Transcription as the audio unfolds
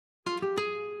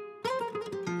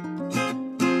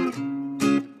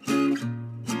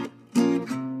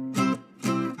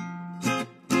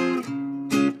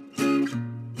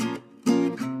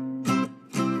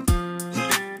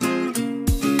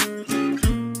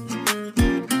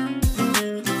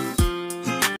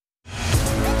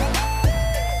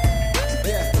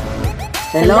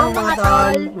Hello mga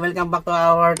tol! Welcome back to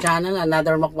our channel.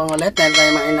 Another mukbang ulit. Meron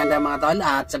tayong mga inanda mga tol.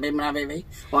 At sabihin mo na baby,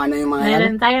 kung ano yung mga yan.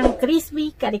 Meron tayong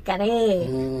crispy KareKare.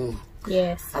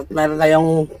 Yes. At meron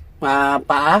tayong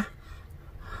paa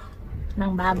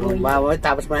ng baboy.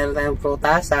 Tapos meron tayong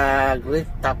prutas sa grill.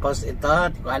 Tapos ito,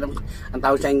 hindi ko alam ang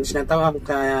tawag sa English na ito.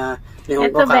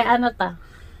 Ito ba ano to?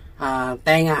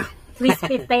 Tenga.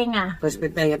 Crispy tenga. Crispy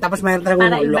tenga. Tapos meron tayong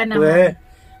lokwe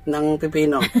ng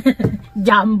pipino.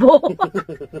 Jumbo.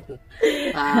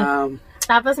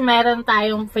 Tapos meron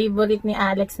tayong favorite ni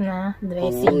Alex na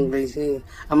dressing. Dressing.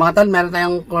 Mga tol, meron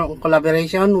tayong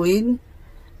collaboration with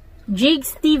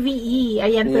Jigs TVE.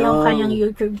 Ayan po yung kanyang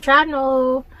YouTube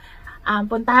channel.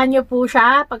 Puntahan nyo po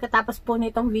siya. Pagkatapos po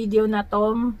nitong video na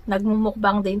to,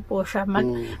 nagmumukbang din po siya.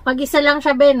 Mag-isa lang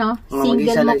siya, no?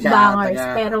 Single mukbangers,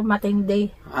 pero matindi.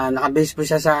 Nakabase po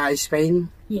siya sa Spain.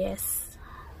 Yes.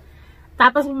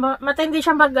 Tapos matindi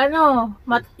siya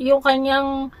yung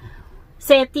kanyang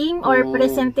setting or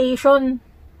presentation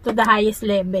to the highest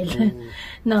level.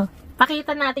 No.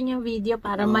 Pakita natin yung video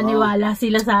para maniwala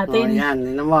sila sa atin. Yan,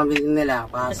 yun ang mga video nila.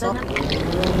 Pasok.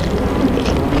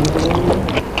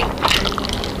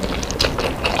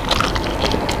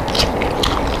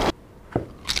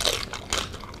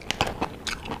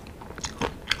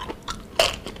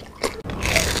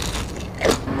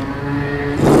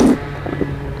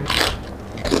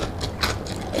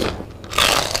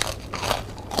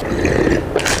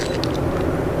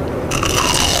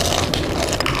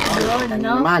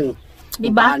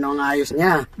 Diba? Paano ang ayos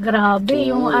niya? Grabe,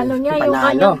 yung ano niya, yung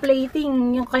kanyang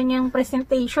plating, yung kanyang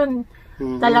presentation.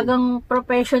 Talagang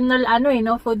professional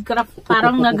no, food craft.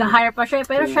 Parang nag-hire pa siya.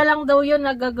 Pero siya lang daw yun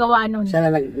nagagawa nun. Siya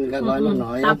lang nagagawa nun,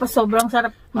 no? Tapos sobrang sarap,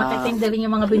 matitindi rin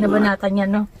yung mga binabanatan niya,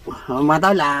 no? Mga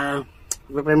tol,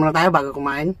 prepare muna tayo bago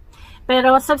kumain.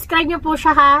 Pero subscribe nyo po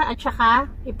siya ha, at saka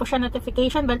i-push siya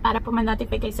notification bell para po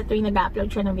ma-notify kayo sa tuwing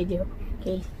nag-upload siya ng video.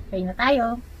 Okay, kain na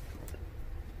tayo.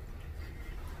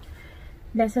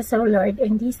 Bless us, O Lord,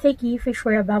 and these thy gift which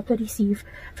we're about to receive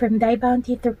from thy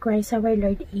bounty through Christ our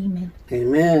Lord. Amen.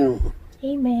 Amen.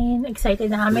 Amen.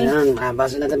 Excited na kami. Ayan,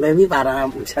 basa natin baby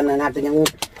para buksan na natin yung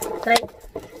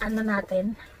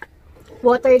natin.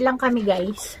 Water lang kami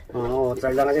guys.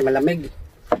 Water lang kasi malamig.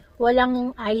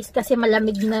 Walang ice kasi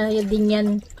malamig na din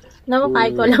yan. No,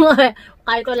 kahit ko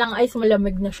lang ice,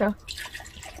 malamig na siya.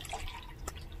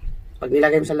 Pag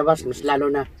nilagay mo sa labas, mas lalo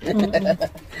na.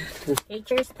 Okay,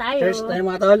 cheers tayo. Cheers tayo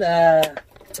mga tol.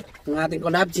 Ang ating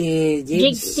collab si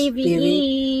Jigs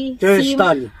TVE. Cheers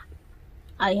tol.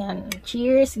 Ayan.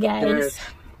 Cheers guys.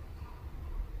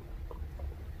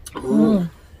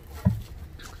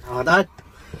 Mga tol.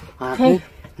 Okay.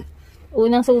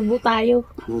 Unang subo tayo.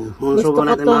 Unang subo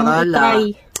natin mga tol.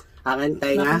 Akin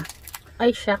tenga.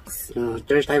 Ay, shucks.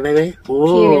 Cheers tayo baby.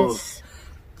 Cheers.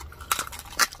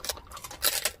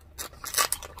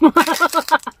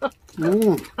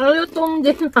 Lutong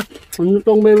din.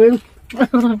 Lutong baby.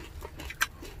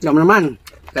 Alam naman.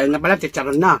 Kaya na pala,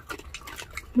 chicharon na.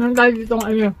 Nandali ditong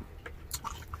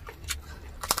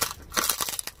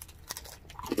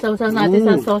sausaw natin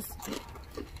sa sauce.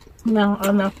 Ng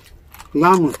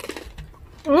Yum.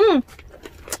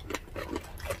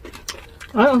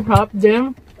 Ay, ang sarap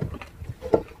din.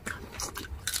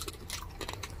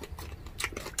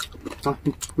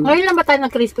 Ngayon lang ba tayo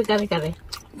ng crispy KareKare?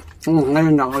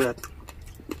 Ngayon na ulit.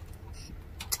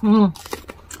 Ang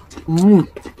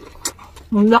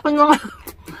laki nga.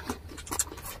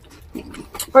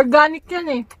 Organic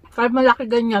yan Kahit malaki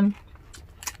ganyan.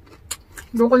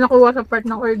 Doon ko nakuha sa part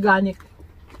ng organic.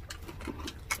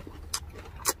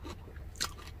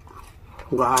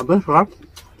 Grabe, sarap.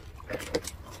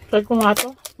 Try ko nga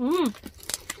to.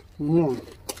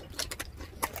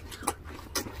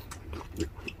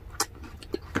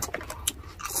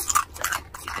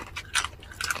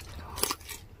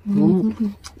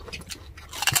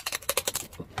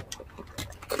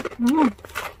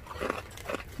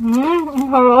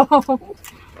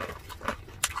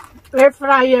 Air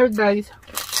fryer guys.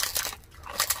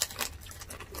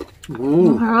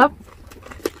 Harap.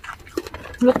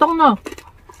 Lutong na.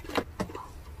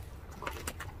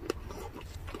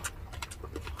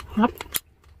 Harap.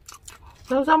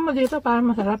 Sausaw mo dito para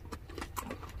masarap.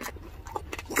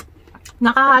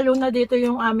 Nakahalo na dito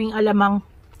yung aming alamang.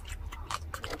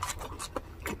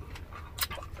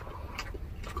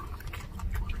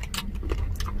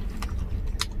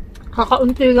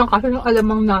 Kakaunti lang kasi yung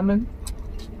alamang namin.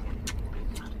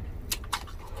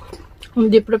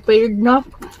 Hindi prepared na.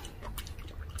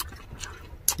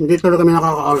 Hindi talaga kami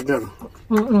nakaka-order.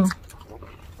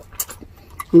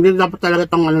 Hindi dapat talaga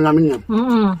itong ano namin yan.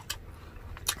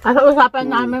 Kasi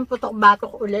usapan namin Putok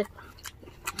Batok ulit.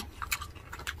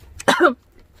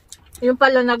 Yung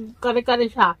pala nagkare-kare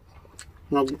siya.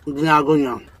 Ginago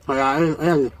niya. Kaya,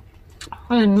 ayan.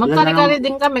 Ayun, magkare-kare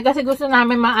din kami kasi gusto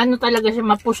namin maano talaga siya,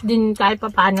 ma-push din kahit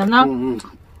paano, no?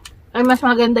 Ay, mas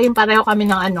maganda yung pareho kami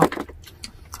ng ano.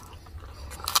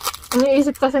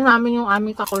 Iniisip kasi namin yung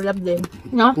aming kakulab din,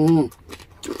 no?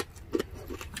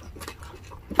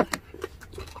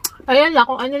 Ayan lang,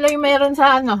 kung ano lang yung meron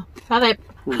sa ano, sa rep.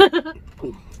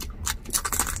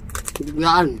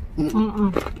 Biglaan.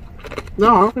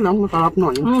 No, okay lang, masarap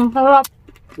nun. Sarap.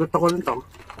 Gusto ko rin to.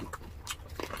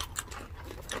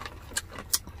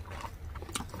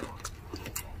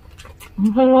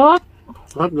 Sarap.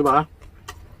 Sarap, di ba?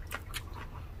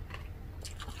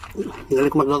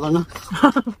 Galing ko magluto na.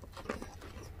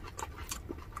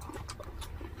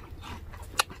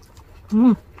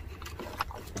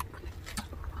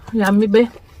 Yummy be.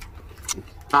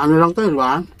 Ano lang to, di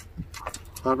ba?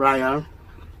 Sa fryer.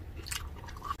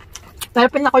 Pero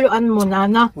pinakuluan mo na,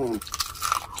 no? Kung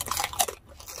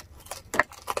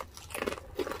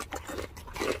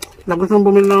gusto mong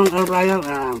bumili ng air fryer,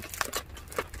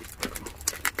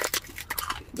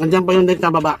 nandiyan pa yung link sa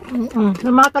baba.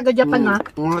 Yung mga taga-Japan na.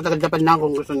 Yung mga taga-Japan na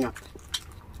kung gusto niya.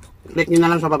 Click nyo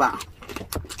na lang sa baba.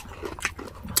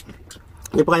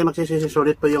 Hindi pa kayo magsisisi,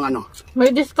 sulit po yung ano.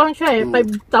 May discount siya eh,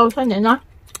 5,000 eh, no?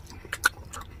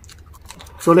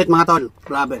 Sulit mga tol,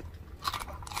 grabe.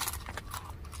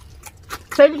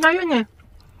 Sale na yun eh.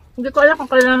 Hindi ko alam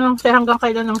kung kailan hanggang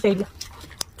kailan ng sale.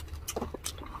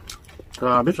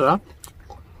 Grabe, sarap.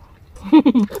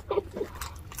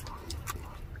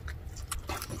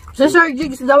 Si Sir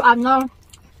Jigs daw, ano,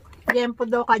 liempo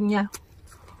daw kanya.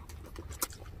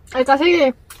 Ay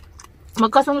kasi,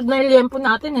 magkasunod na yung liempo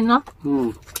natin eh, no?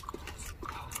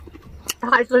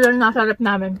 Saka ito lang nasa rep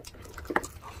namin.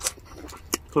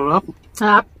 Sarap.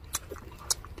 Sarap.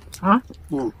 Ha?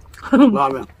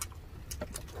 Grabe.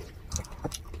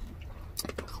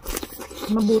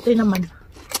 Mabuti naman.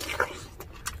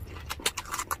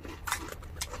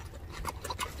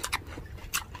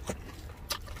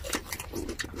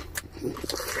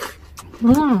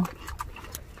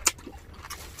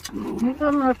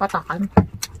 Ito may patakan.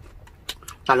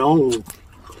 Talong.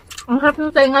 Ang sarap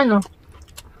ng tenga, no?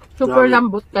 Super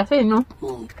lambot kasi, no?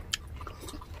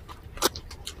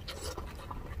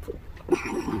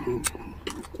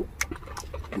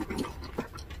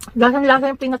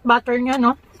 Lasang-lasa yung peanut butter niya,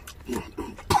 no?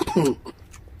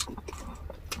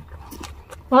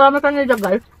 Marami ka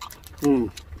nilagay.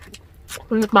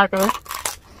 Peanut butter.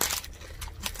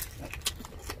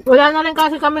 Wala na rin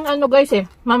kasi kaming ano guys eh,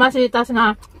 mamasitas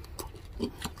na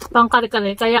pang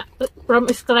kare-kare. Kaya from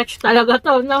scratch talaga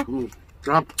to, no?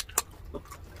 Sarap.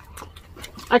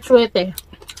 At suwete.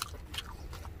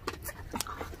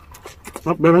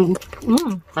 Sarap, bebe.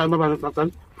 Kaya ba ba natin?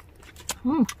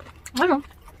 Ano?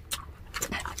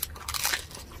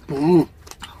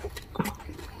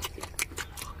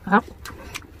 Sarap.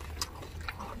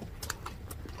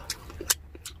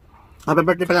 Happy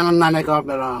birthday pala ng nanay ko,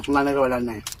 pero nanay ko wala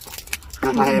na eh.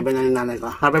 Nasa heaven na yung nanay ko.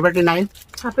 Happy birthday, Nay.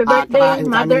 Happy birthday,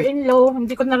 mother-in-law.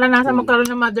 Hindi ko naranasan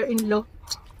magkaroon ng mother-in-law.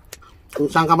 Kung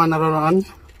saan ka man naroon,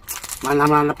 mahal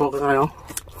na po kayo.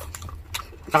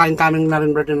 Saka incoming na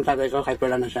rin birthday ng tatay ko, kahit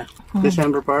wala na siya.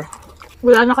 December 4.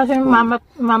 Wala na kasi yung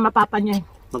mama papa niya eh.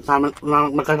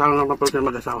 Magkasama na po sila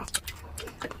mag-asawa.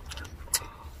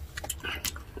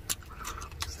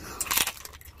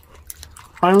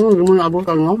 Parang hindi mo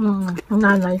naabutan, no? Ang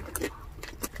nanay.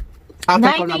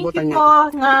 Tatay ko naabutan niya. ko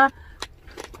na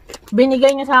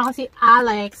binigay niya sa akin si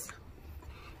Alex.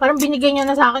 Parang binigay niya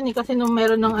na sa akin eh, kasi nung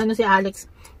meron ng ano si Alex,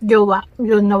 jowa,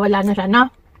 yun nawala na siya,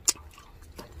 no?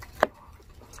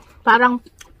 Parang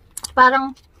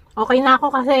okay na ako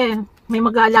kasi may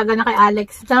mag-aalaga na kay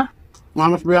Alex, na?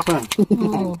 Mamas biyak na.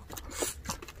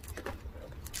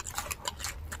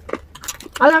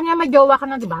 Alam niya may jowa ka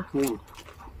na, di ba?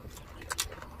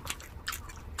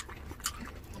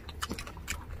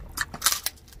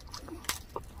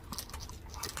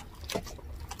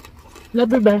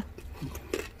 Love you, be.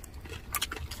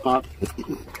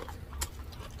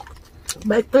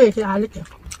 Bait to eh, si Alex eh.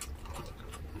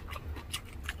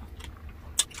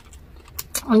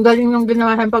 Ang galing yung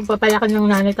ginawa sa pagpapayakan ng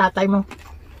nanay tatay mo.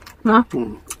 No?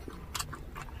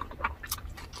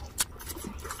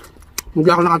 Hindi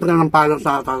ako nakatagal ng palo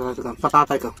sa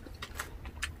tatay ko.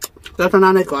 Pero sa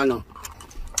nanay ko, ano,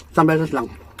 1 beses lang.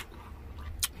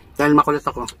 Dahil makulit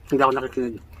ako, hindi ako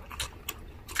nakikinig.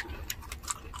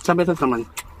 1 beses naman.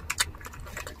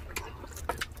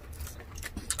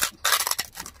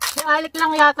 Si Alex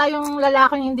lang yata yung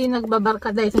lalaking hindi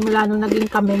nagbabarkada eh, simula nung naging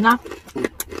kami na.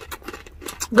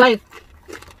 Guys,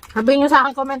 sabihin nyo sa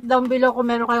akin, comment down below kung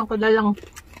meron kayong kilalang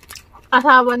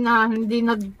asawa na hindi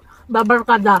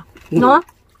nagbabarkada, no?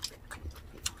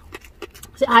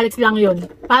 Si Alex lang yun.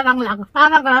 Parang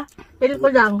feel ko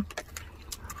lang.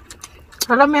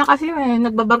 Karamihan kasi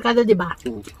nagbabarkada, di ba?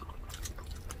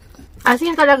 As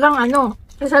in talagang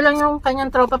isa lang yung kanyang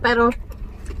tropa pero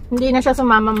hindi na siya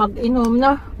sumama mag-inom,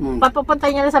 no? Papupunta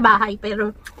niya na sa bahay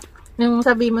pero nung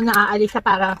sabi mo na aalis siya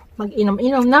para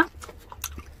mag-inom-inom na,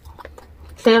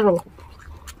 zero.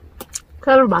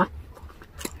 Zero ba?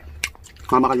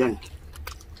 Mama ka dyan.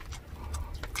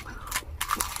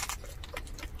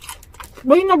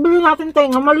 Ba yung nabili natin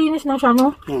tenga, malinis na siya,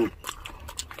 no?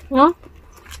 No?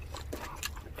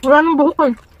 Wala nang buhok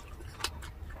eh.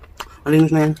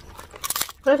 Malinis na yan.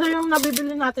 Kasi yung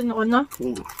nabibili natin noon, no?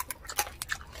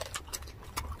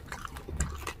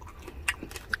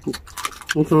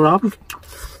 Ang sarap.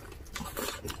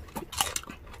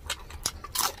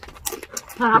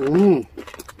 Sarap.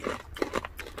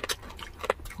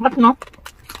 Sarap, no?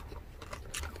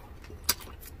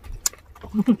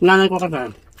 Nanay ko kasi.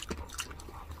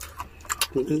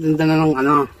 Tinda na ng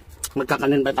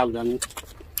magkakanin ba tawag doon?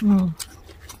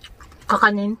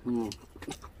 Kakanin?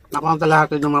 Nakuha ang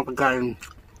lahat ng mga pagkain.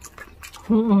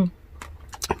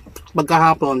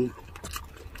 Pagkahapon,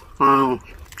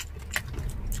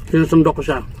 sinusundo ko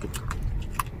siya.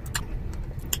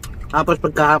 Tapos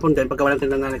pagkahapon din, pagka walang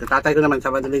tinda nanay ko, tatay ko naman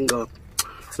Sabado Linggo,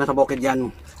 nasa bukid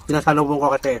yan. Sinasalubong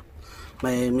ko kasi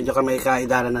medyo may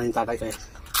kaidara na yung tatay ko eh.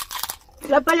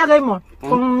 Palagay mo,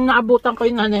 kung naabutan ko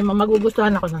yung nanay mo,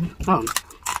 magugustuhan ako nun.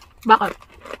 Bakit?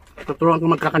 Tuturuan ko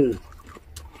magkakanin.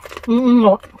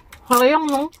 No. Sayang,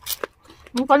 no?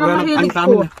 Yung pa na mahilig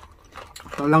ko.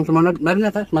 Walang sumunod. Meron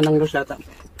yata, mananglos yata.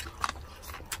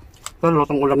 Pero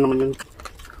lutong ulam naman yun.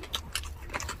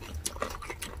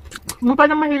 Yung pa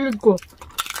na mahilig ko.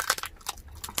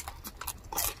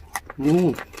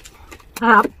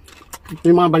 Harap.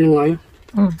 Yung mga baling ngayon.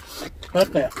 Harap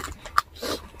kaya.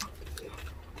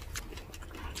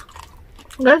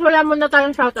 Guys, wala muna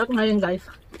tayong shoutout ngayon, guys.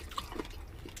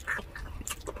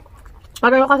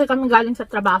 Pareho kasi kami galing sa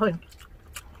trabaho eh.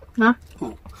 Na?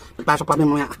 Nagpasok kami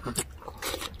mamaya.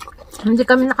 Hindi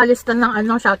kami nakalista ng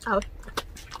shoutout.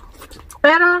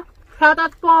 Pero,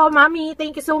 shoutout po, Mami.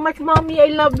 Thank you so much, Mami.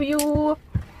 I love you.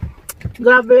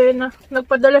 Grabe na.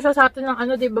 Nagpadala siya sa atin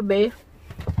ng di ba, be?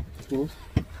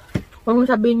 Huwag mo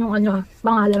sabihin yung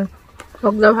pangalan.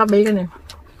 Huwag daw sabihin eh.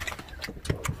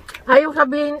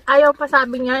 Ayaw pa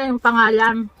sabi niya yung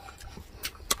pangalan.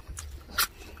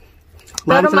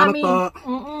 Pero Mami,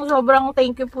 sobrang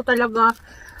thank you po talaga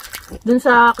dun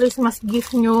sa Christmas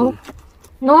gift nyo.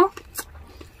 No?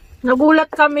 Nagulat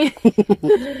kami.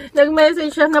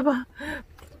 Nag-message siya na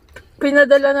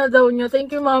pinadala na daw niya.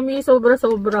 Thank you, Mami.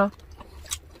 Sobra-sobra.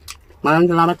 Maraming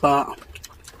salamat po.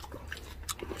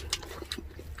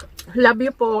 Love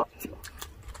you po.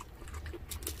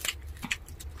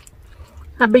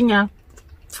 Sabi niya,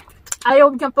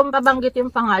 ayaw niya pong pabanggit yung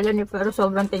pangalan eh, pero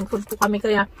sobrang thankful po kami.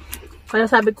 Kaya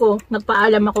sabi ko,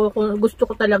 nagpaalam ako kung gusto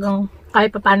ko talagang kahit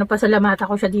paano pasalamatan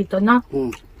ko siya dito, no?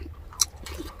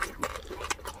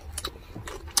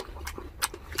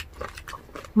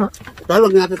 Kaya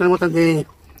huwag natin kalimutan si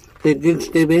Jigs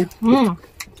TV.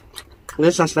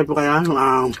 Guys, subscribe po kaya.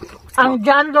 Ang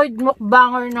John Lloyd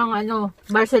mukbanger ng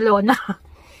Barcelona.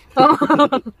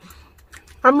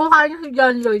 Kamukha niya si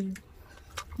John Lloyd.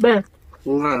 Be.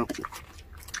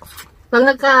 Pag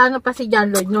pa si John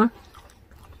Lloyd, no?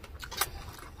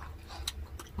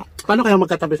 Paano kaya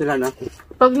magkatabi sila, na?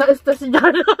 Pag na-ista si John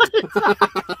Lloyd.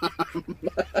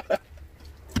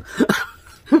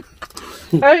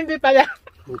 Ay, hindi pala.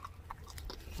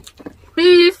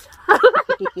 Peace!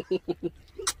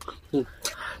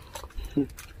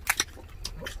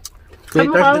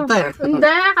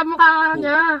 Hindi, kamukha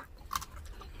niya.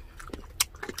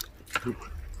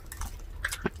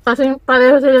 Kasi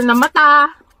pareho sila na mata.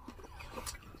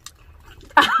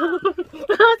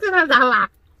 Sinasama.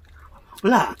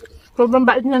 Wala. Sobrang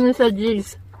bait niya sa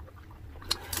Jigs.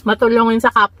 Matulungin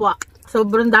sa kapwa.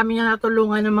 Sobrang dami niya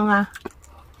natulungan ng mga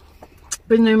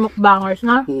Pinoy mukbangers,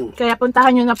 no? Kaya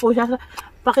puntahan niyo na po siya.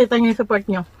 Pakita niyo yung support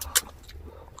niyo.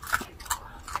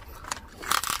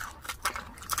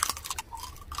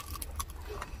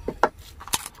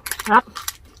 Sarap.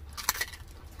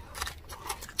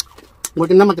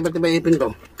 Buti naman, tiba-tiba ipin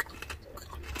ko.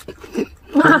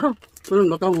 Pero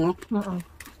lutong, no?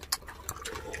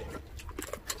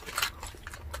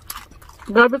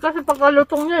 Grabe kasi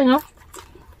pagkalutong niya, no?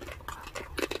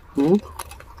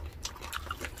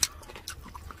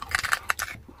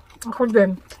 Ako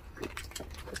din.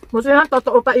 Buti na,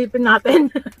 totoo pa ipin natin.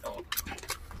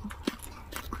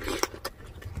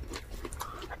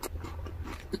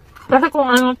 Kasi kung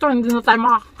ano to, hindi na tayo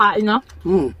makakakain, no?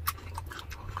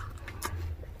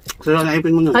 Kaya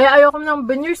naipin mo nun. Kaya ayoko ng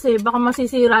veneers eh. Baka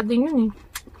masisira din yun eh.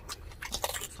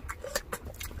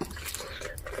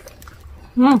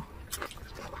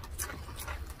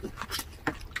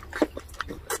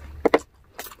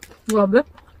 Grabe.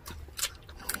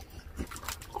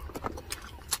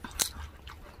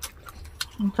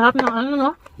 Ang sarap ng ano,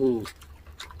 no?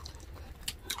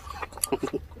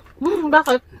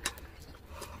 Bakit?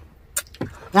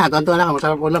 Tuwan-tuwa na ka.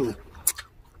 Masarap ulam eh.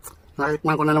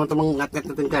 Nakikman ko na naman itong mga ngat-ngat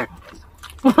na tinker.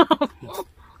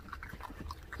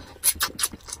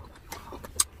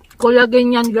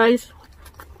 Collagen yan, guys.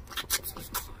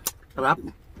 Sarap.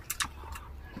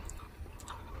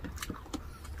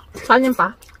 Kanin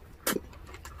pa?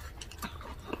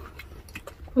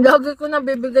 Lagi ko na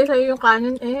bibigay sa'yo yung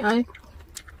kanin eh. Ay.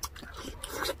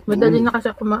 Madali na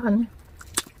kasi kumain.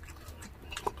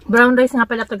 Brown rice nga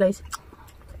pala to, guys.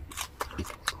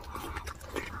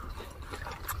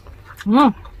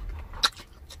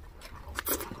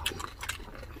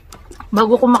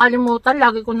 Bago ko makalimutan,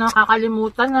 lagi ko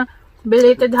nakakalimutan na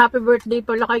belated happy birthday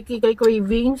pala kay Kikay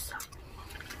Cravings.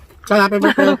 Happy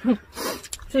birthday.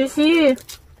 Sisi,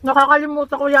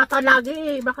 nakakalimutan ko yata lagi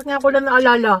eh. Bakit nga ko lang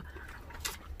naalala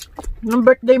ng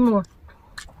birthday mo?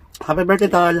 Happy birthday,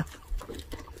 tol.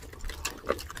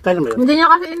 Kailan ba yun? Hindi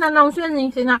niya kasi in-announce yan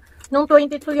eh. Nung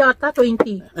 22 yata,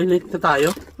 20. Ay, late na tayo?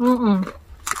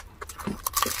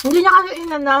 Hindi niya kasi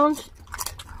in-announce.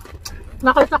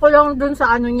 Nakita ko lang dun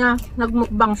sa ano niya,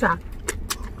 nagmukbang siya.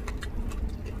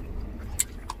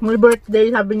 May birthday,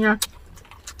 sabi niya.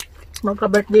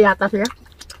 Magka-birthday yata siya.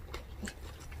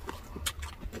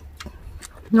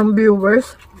 Ng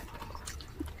viewers.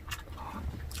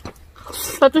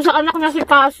 Pati sa anak niya si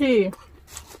Cassie.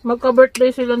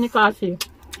 Magka-birthday sila ni Cassie.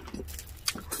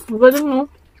 Magaling, no?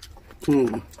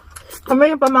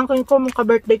 Kami yung pamangkin ko,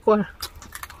 magka-birthday ko.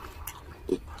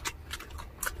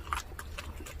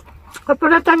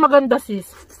 Para tayo maganda, sis.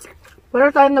 Para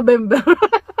tayo November.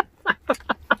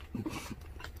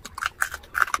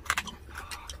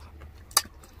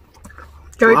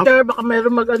 Charter, baka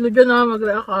mayroon mag-ano dyan ha,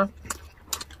 mag-react ha.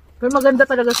 Pero maganda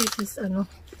talaga si sis, ano.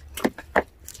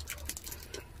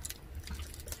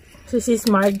 Si sis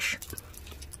Marge.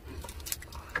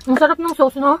 Ang sarap ng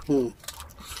sauce, no?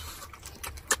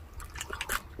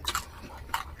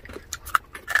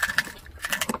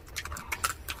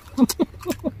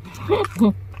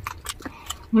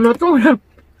 Lutong na.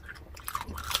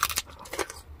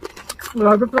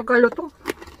 Grabe pagkalutong.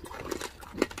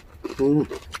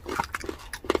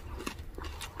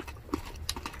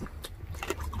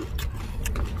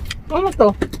 Ano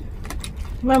to?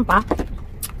 Meron pa?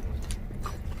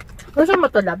 Gusto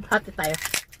mo to, lab? Hati tayo.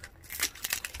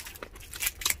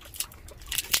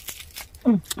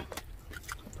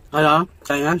 Ano?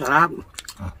 Kaya sarap.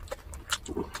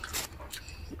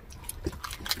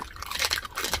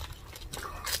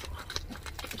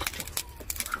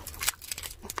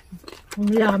 Ang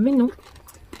yummy, no?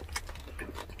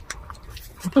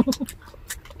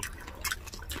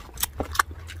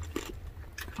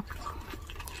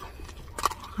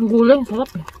 Ang gulay, ang sarap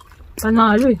eh.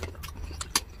 Panalo eh.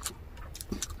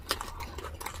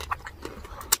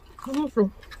 Ano ito?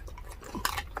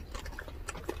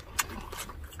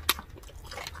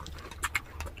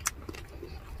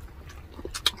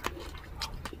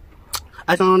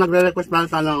 Ay, so nagre-request pa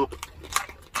sa ano,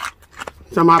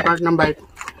 sa mga part ng bike.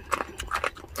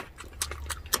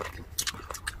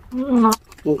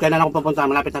 Kung kailan ako pupunta,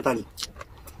 malapit na tol.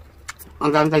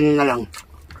 Ang ganda nyo na lang.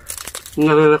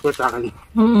 Nare-request sa akin.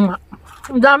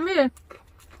 Ang dami eh.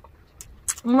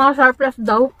 Ang mga surplus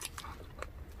daw.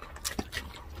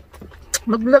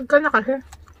 Mag-vlog ka na kasi.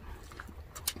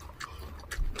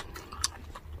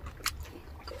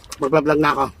 Mag-vlog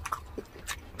na ako.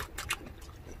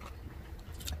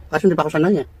 Kasi hindi pa ako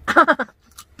sanay eh.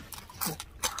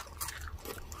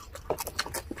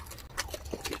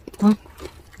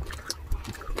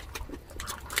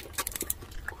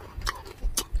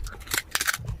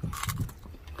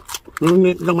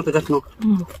 Lumit lang matigas, no?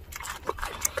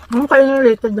 Ang kayo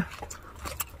related.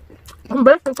 Ang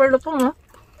best, super lutong, no?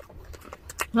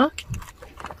 Ha?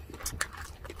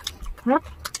 Ha?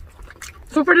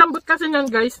 Super lambot kasi yan,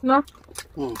 guys, no?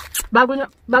 Bago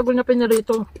na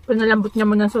pinarito, pinalambot niya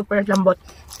mo ng super lambot.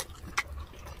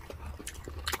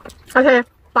 Kasi,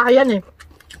 pakayan eh.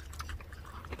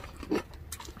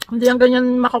 Hindi yan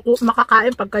ganyan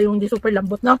makakain pagka yung hindi super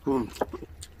lambot, no?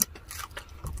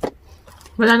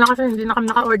 Wala na kasi, hindi na kami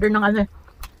naka-order ng ano eh.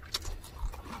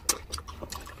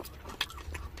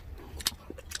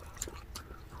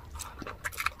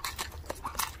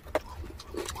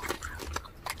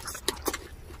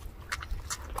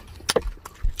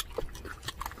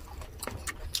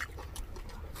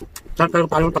 Sarap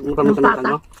talaga parang pag matamis-tamis,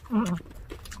 no?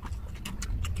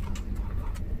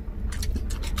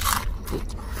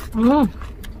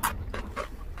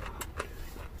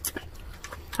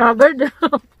 Agad.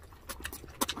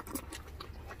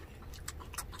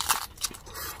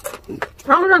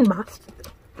 Ang lang ba?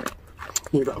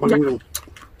 Hindi ako lang yung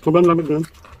sobrang lamig nun.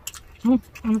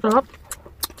 Ang sarap.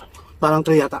 Parang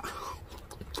 3 yata.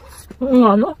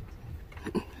 Ano?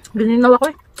 Gininaw ako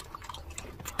eh.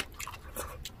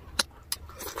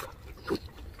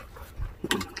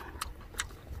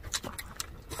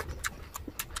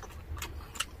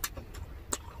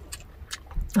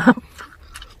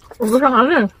 Ubus ang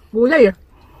ano eh. Gulay eh.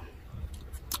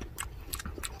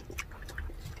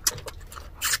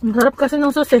 Ang sarap kasi ng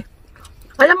sauce eh.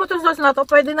 Alam mo itong sauce na to,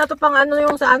 pwede na to pang ano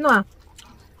yung sa ano ah.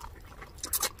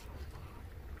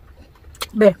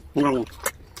 Be.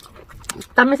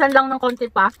 Tamisan lang ng konti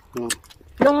pa.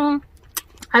 Yung,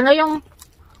 ano yung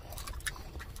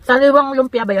sariwang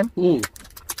lumpia ba yun?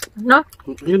 No?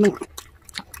 Yun na.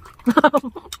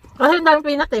 Kasi ang daming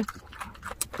peanut eh.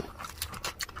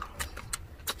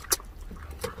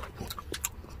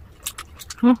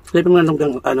 Sipin mo na nung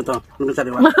ano to, nung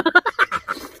sariwa.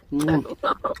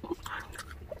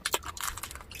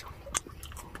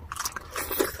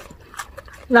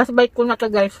 Last bite ko na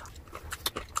to guys.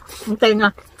 Ang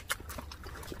tenga.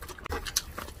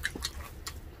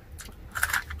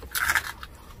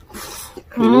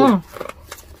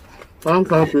 Parang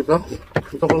sarap nito.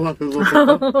 Ito ko nga siguro.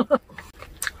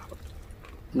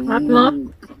 At no?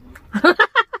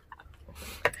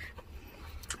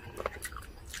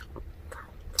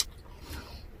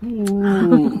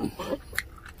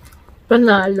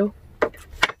 Panalo.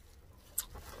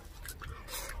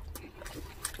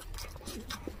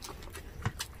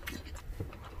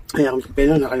 Ay, akong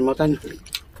Filipino, nakalimutan.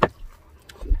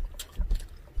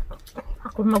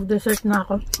 Ako mag-dessert na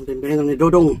ako. Ang Filipino ni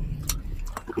Dudong.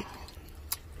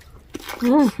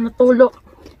 Natulo.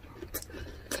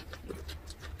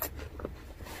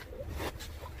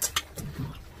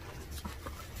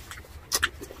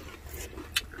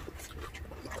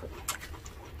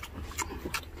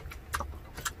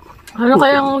 Ano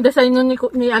kayang design nun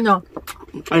ni ano?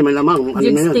 Ay, malamang. Ano na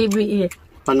Jigs yun? TVE.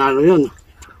 Panalo yun.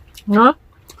 No?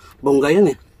 Bongga yun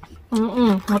eh.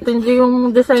 Matindi yung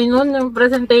design nun, yung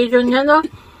presentation niya, no?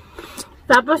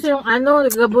 Tapos yung ano,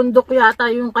 gabundok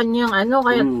yata yung kanyang ano,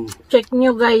 kaya check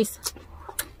nyo guys.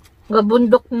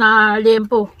 Gabundok na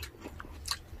lempo.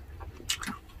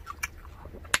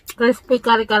 Crispy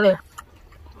kare-kare.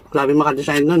 Grabe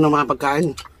makadesign nun ng mga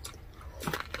pagkain.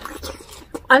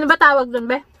 Ano ba tawag dun,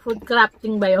 be? Food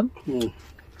crafting ba yun?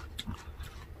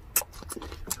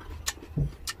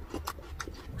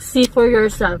 See for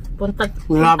yourself. Punta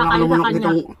Grabe kayo ang sa lumunok kanya.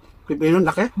 nitong Filipino,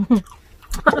 laki.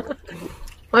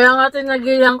 Kaya nga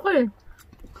tinagilan ko eh.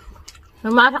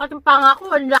 Namasakat yung panga ko.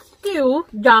 Ang laki oh.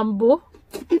 Jumbo.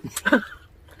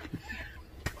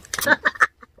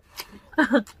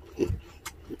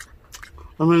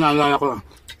 Ano naalala ko?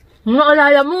 Ano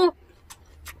alala mo?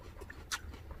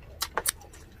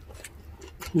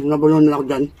 Nabulon na ako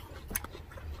dyan.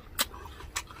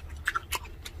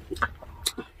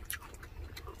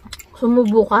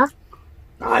 Sumubo ka?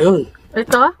 Ayun.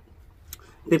 Ito?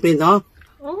 Filipino.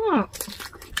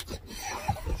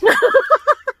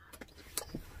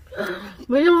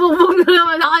 Binububog na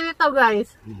naman ako nito guys.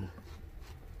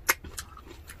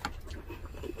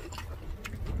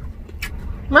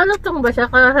 Malutong ba siya?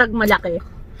 Karag malaki.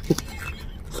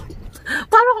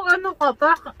 Parang kung ano ka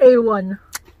pa? A1.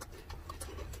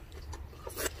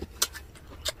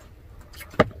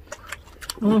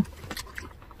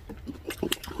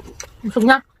 Busog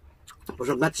na.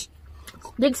 Busog nuts.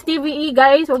 Jigs TVE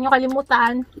guys, huwag nyo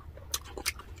kalimutan.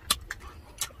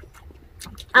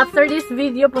 After this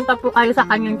video, punta po kayo sa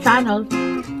kanyang channel.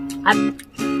 At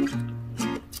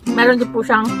meron din po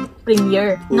siyang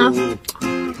premiere. No?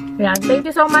 Yan. Thank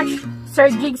you so much,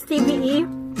 Sir Jigs TVE.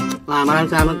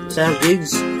 Maraming salamat, Sir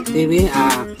Jigs TV.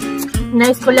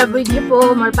 Nice collab with you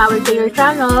po. More power to your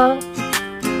channel.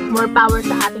 More power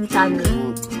sa ating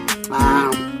channel.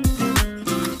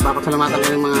 Papasalamatan ko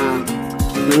yung mga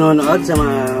nanonood sa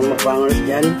mga mukbangers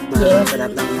dyan. Yes. Sa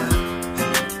lahat ng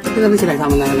pati na rin sila,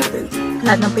 isama na natin.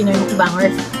 Lahat ng Pinoy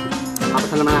mukbangers.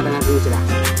 Papasalamatan natin sila.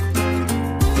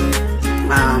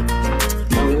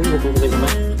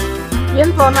 Yun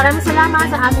po, maraming salamat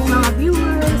sa aming mga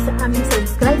viewers, sa aming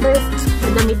subscribers.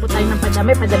 Padami po tayo ng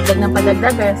padami, padagdag ng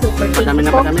padagdag. Kaya super thank Padami you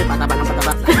na po. padami, pataba ng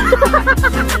pataba.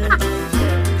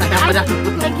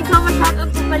 Thank you so much. Shoutout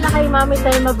po pala kay Mami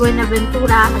Telma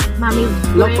Buenaventura at Mami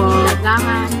Bueni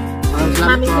Lagangan.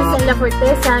 Mami Cecilia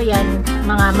Fortesa, yan,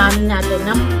 mga mami natin.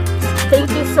 No? Thank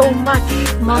you so much,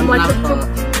 Mama Chuchup.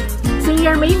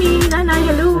 Senior Mimi, Nanay,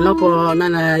 hello. Hello po,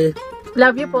 Nanay.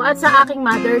 Love you po. At sa aking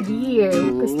mother, dear.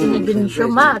 Christina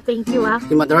Benicio, ma. Thank you, ah.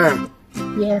 Si Mother.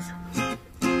 Yes.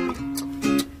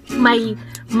 My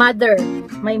mother.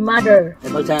 My mother.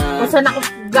 Kung sa... Kung saan ako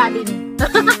galing.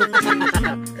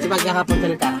 Di ba kahapon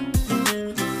salita?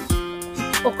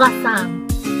 O kasang.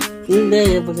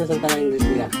 Hindi, yung pagsasalita ng English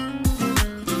nila.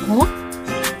 Oh?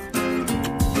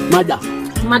 Mada.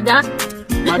 Mada?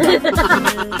 Mada.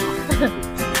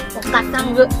 O kasang.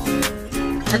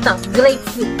 Ito,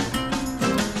 grapefruit.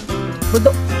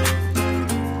 Putok.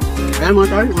 Ayan mga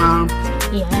tol.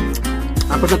 Yan.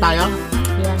 Tapos na tayo.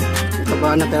 Yan. Ito po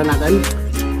ang natira natin.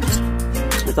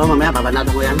 Ito mamaya,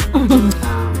 pabanatan ko yan.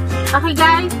 Okay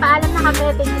guys, paalam na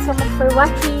kami. Thank you so much for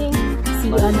watching. See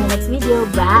you on the next video.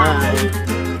 Bye.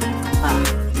 Bye.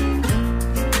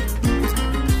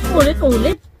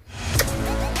 Ulit-ulit.